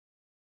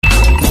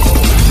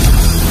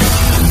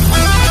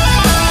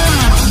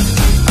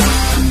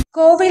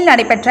கோவையில்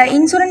நடைபெற்ற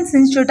insurance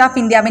institute of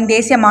இந்தியாவின்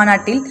தேசிய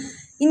மாநாட்டில்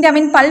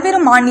இந்தியாவின் பல்வேறு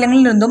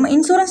மாநிலங்களிலிருந்தும்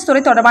இன்சூரன்ஸ்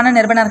துறை தொடர்பான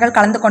நிறுவனர்கள்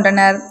கலந்து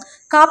கொண்டனர்.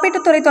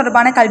 காப்பீட்டுத் துறை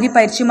தொடர்பான கல்வி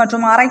பயிற்சி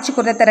மற்றும் ஆராய்ச்சி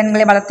குறித்த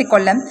திறன்களை வளர்த்திக்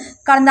கொள்ள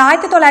கடந்த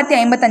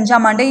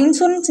 1955ஆம் ஆண்டு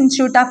இன்சூரன்ஸ்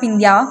இன்ஸ்டிடியூட் ஆஃப்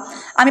இந்தியா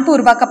அமைப்பு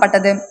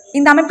உருவாக்கப்பட்டது.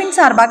 இந்த அமைப்பின்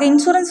சார்பாக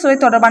இன்சூரன்ஸ் துறை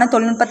தொடர்பான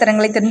தொழில்நுட்ப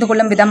திறன்களை தெரிந்து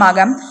கொள்ளும்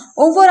விதமாக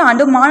ஒவ்வொரு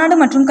ஆண்டும் மாநாடு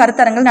மற்றும்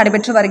கருத்தரங்குகள்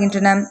நடைபெற்று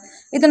வருகின்றன.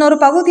 இதன் ஒரு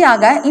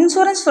பகுதியாக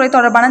இன்சூரன்ஸ் துறை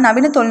தொடர்பான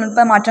நவீன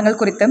தொழில்நுட்ப மாற்றங்கள்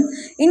குறித்து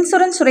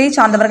இன்சூரன்ஸ் துறையை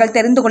சார்ந்தவர்கள்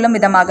தெரிந்து கொள்ளும்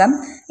விதமாக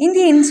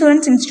இந்திய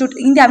இன்சூரன்ஸ் இன்ஸ்டிடியூட்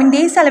இந்தியாவின்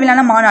தேசிய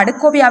அளவிலான மாநாடு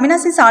கோவை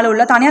அவினாசி சாலை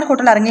உள்ள தனியார்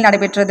ஹோட்டல் அரங்கில்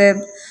நடைபெற்றது.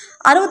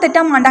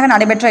 68ஆம் ஆண்டாக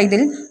நடைபெற்ற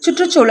இதில்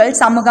சுற்றுச்சூழல்,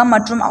 சமூகம்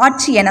மற்றும்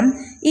ஆட்சி என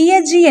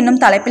ESG என்னும்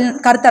தலைப்பில்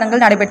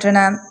கருத்தரங்குகள் நடைபெற்றன.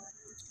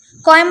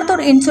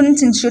 கோயம்புத்தூர்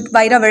இன்சூரன்ஸ் இன்ஸ்டிடியூட்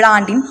வைர விழா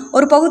ஆண்டின்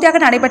ஒரு பகுதியாக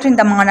நடைபெற்ற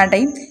இந்த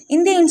மாநாட்டை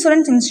இந்திய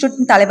இன்சூரன்ஸ்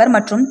இன்ஸ்டிடியூட்டின் தலைவர்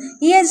மற்றும்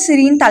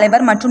ESCரின்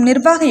தலைவர் மற்றும்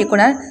நிர்வாக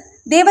இயக்குனர்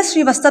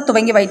தேவஸ்ரீவஸ்தா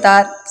துவங்கி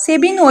வைத்தார்.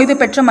 செபியின் ஓய்வு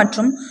பெற்ற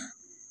மற்றும்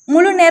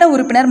முழு நேர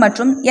உறுப்பினர்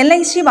மற்றும்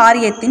LIC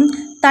வாரியத்தின்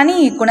தனி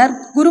இயக்குனர்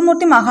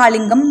குருமூர்த்தி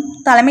மகாலிங்கம்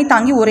தலைமை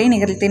தாங்கி உரையை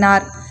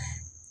நிகழ்த்தினார்.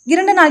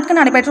 2 நாட்கள்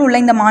நடைபெற்று உள்ள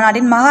இந்த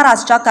மாநாட்டில்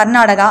மகாராஷ்டிரா,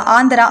 கர்நாடகா,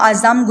 ஆந்திரா,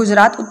 அசாம்,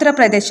 குஜராத்,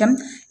 உத்தரப்பிரதேசம்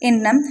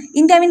என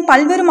இந்தியாவின்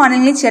பல்வேறு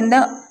மாநிலங்களைச் சேர்ந்த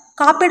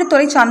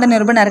காப்பீடுத்துறை சார்ந்த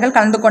நிறுவனர்கள்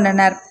கலந்து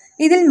கொண்டனர்.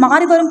 இதில்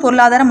மாறிவரும்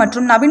பொருளாதார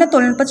மற்றும் நவீன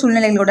தொழில்நுட்ப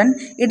சூழ்நிலைகளுடன்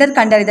இடர்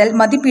கண்டறிதல்,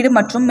 மதிப்பீடு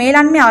மற்றும்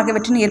மேலாண்மை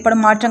ஆகியவற்றில்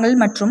ஏற்படும் மாற்றங்கள்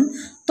மற்றும்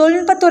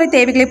தொழில்நுட்பத்துறை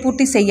தேவைகளை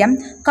பூர்த்தி செய்ய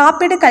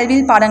காப்பீடு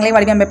கல்வியில் பாடங்களை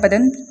வடிவமைப்பது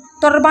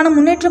தொடர்பான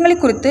முன்னேற்றங்களை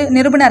குறித்து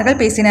நிருபனர்கள்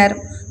பேசினர்.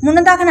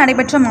 முன்னதாக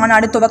நடைபெற்ற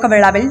மாநாடு துவக்க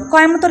விழாவில்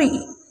கோயம்புத்தூர்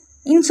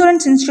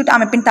இன்சூரன்ஸ் இன்ஸ்டிடியூட்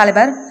அமைப்பின்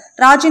தலைவர்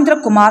ராஜேந்திர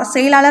குமார்,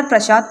 செயலாளர்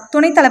பிரசாத்,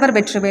 துணைத் தலைவர்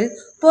வெற்றிவேல்,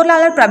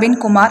 பொருளாளர்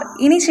பிரவீன்குமார்,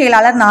 இணை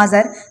செயலாளர்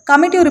நாசர்,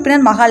 கமிட்டி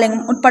உறுப்பினர்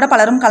மகாலிங்கம் உட்பட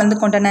பலரும் கலந்து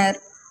கொண்டனர்.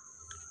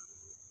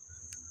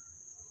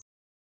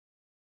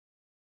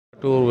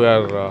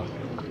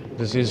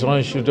 This Insurance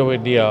Institute of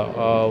India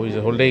is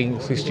holding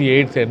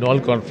 68th annual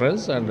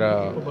conference and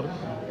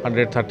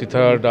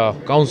 133rd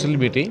council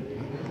meeting.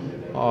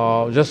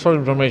 Just for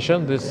information,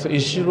 this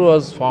institute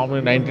was formed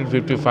in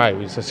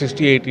 1955. It's a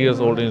 68 years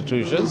old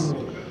institution.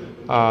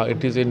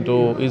 It is into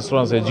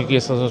insurance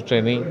education and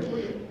training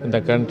in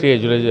the country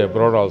as well as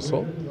abroad also.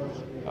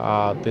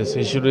 This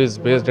institute is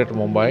based at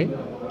Mumbai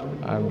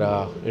and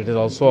it is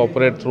also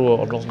operated through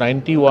almost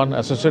 91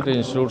 associate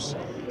institutes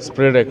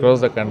spread across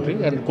the country,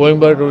 and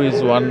Coimbatore is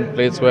one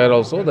place where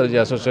also there is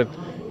an associate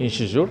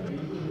institute,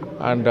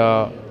 and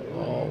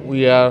we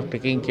are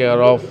taking care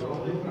of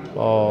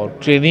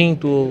training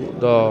to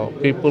the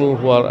people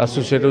who are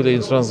associated with the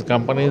insurance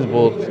companies,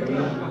 both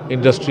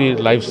industry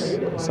life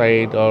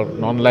side or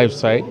non-life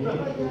side,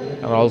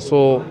 and also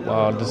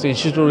this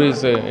institute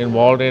is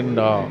involved in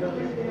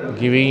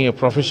giving a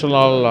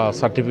professional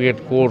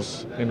certificate course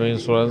in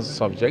insurance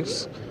subjects.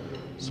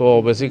 So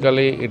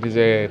basically it is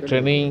a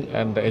training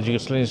and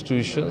educational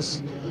institutions,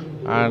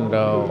 and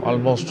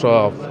almost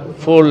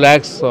 4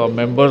 lakhs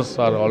members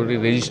are already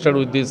registered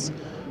with this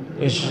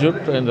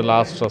institute in the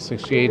last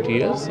 68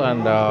 years,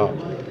 and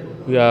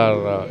we are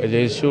as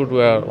an institute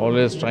we are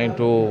always trying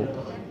to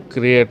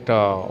create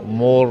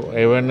more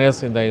awareness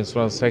in the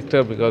insurance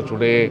sector, because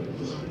today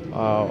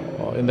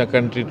in the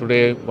country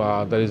today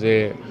there is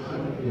a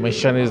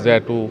mission is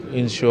there to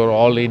insure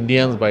all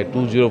Indians by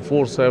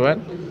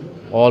 2047.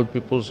 All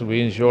people should be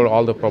insured,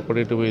 all the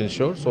property to be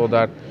insured, so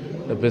that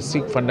the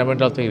basic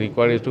fundamental thing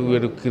required is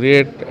to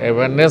create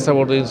awareness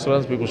about the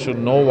insurance. People should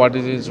know what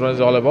is insurance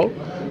all about,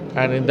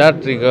 and in that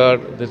regard,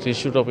 the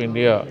Institute of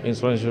India,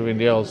 Insurance Institute of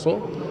India also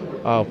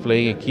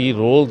playing a key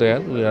role there.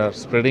 We are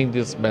spreading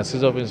this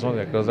message of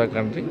insurance across the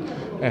country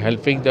and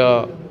helping the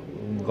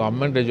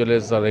government as well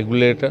as the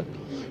regulator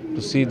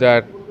to see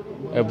that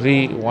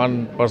every one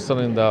person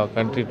in the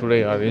country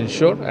today are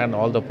insured and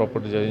all the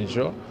properties are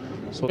insured.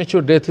 So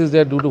premature death is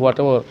there due to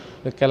whatever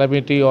the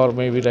calamity or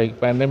maybe like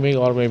pandemic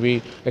or maybe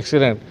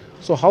accident.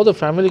 So how the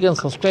family can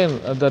sustain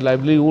the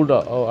livelihood,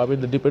 I mean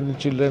the dependent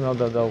children or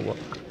the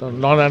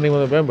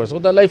non-animal members. So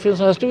the life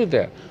insurance has to be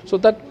there. So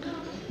that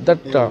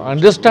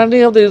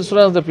understanding of the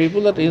insurance, the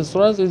people, that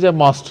insurance is a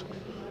must.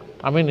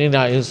 I mean in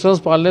our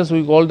insurance parlance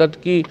we call that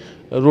ki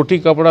roti,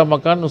 kapda,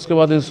 makan, uske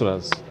baad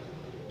insurance.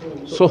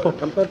 So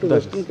compared to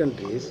Western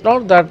countries,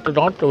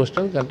 not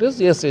Western countries.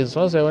 Yes,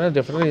 insurance awareness,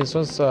 definitely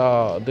insurance.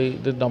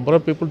 The number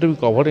of people to be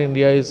covered in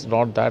India is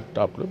not that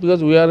up,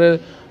 because we are a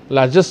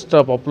largest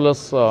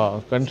populous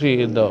country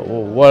in the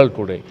world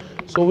today.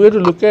 So we have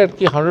to look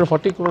at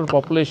 140 crore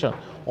population.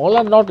 All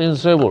are not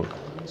insurable.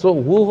 So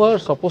who are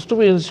supposed to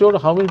be insured?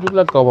 How many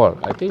people are covered?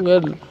 I think we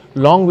have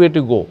long way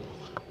to go.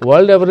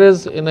 World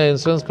average in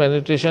insurance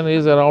penetration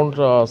is around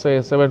say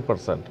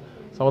 7%.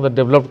 Some of the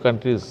developed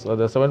countries they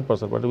are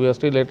 7%, but we are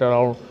still at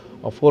around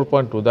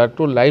 4.2. That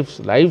too, life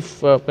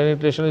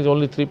penetration is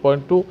only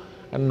 3.2,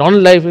 and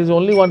non-life is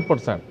only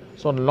 1%.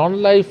 So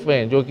non-life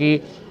mein, jo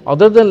ki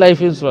other than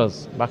life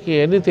insurance, baki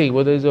anything,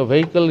 whether it's your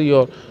vehicle,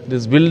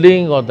 this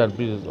building or that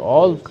business,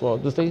 all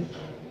this thing,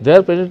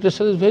 their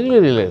penetration is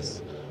very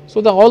less.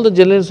 So all the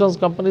general insurance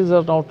companies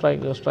are now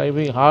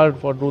striving hard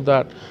for do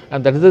that,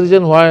 and that is the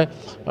reason why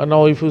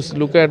now if you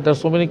look at, there are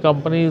so many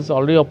companies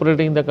already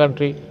operating in the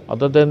country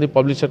other than the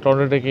public sector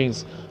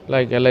undertakings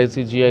like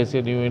LIC,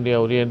 GIC, New India,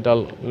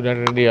 Oriental,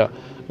 United India.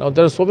 Now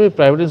there are so many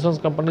private insurance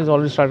companies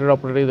already started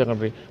operating in the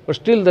country, but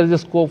still there is a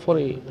scope for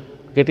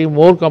getting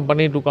more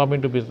company to come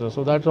into business.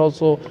 So that's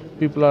also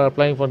people are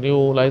applying for new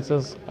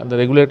license, and the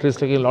regulator is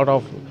taking a lot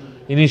of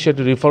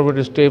initiative,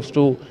 reformative steps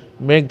to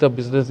make the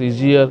business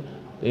easier,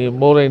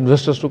 more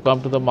investors to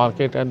come to the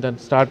market and then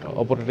start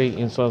operating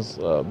insurance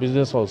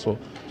business also.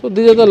 So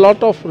these are the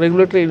lot of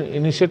regulatory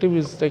initiative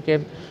is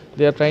taken.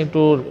 They are trying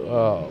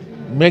to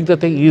make the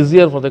thing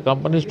easier for the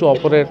companies to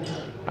operate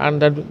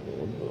and then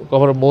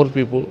cover more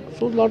people.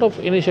 So a lot of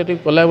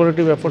initiative,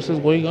 collaborative efforts is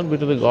going on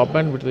between the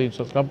government, between the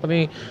insurance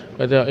company,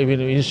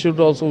 even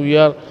institute also. We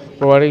are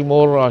providing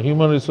more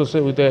human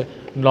resources with a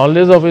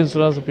knowledge of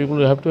insurance. People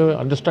have to have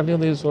understanding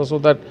of the insurance, so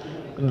that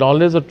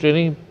knowledge of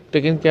training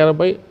taken care of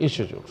by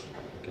institute.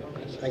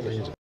 Thank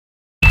you.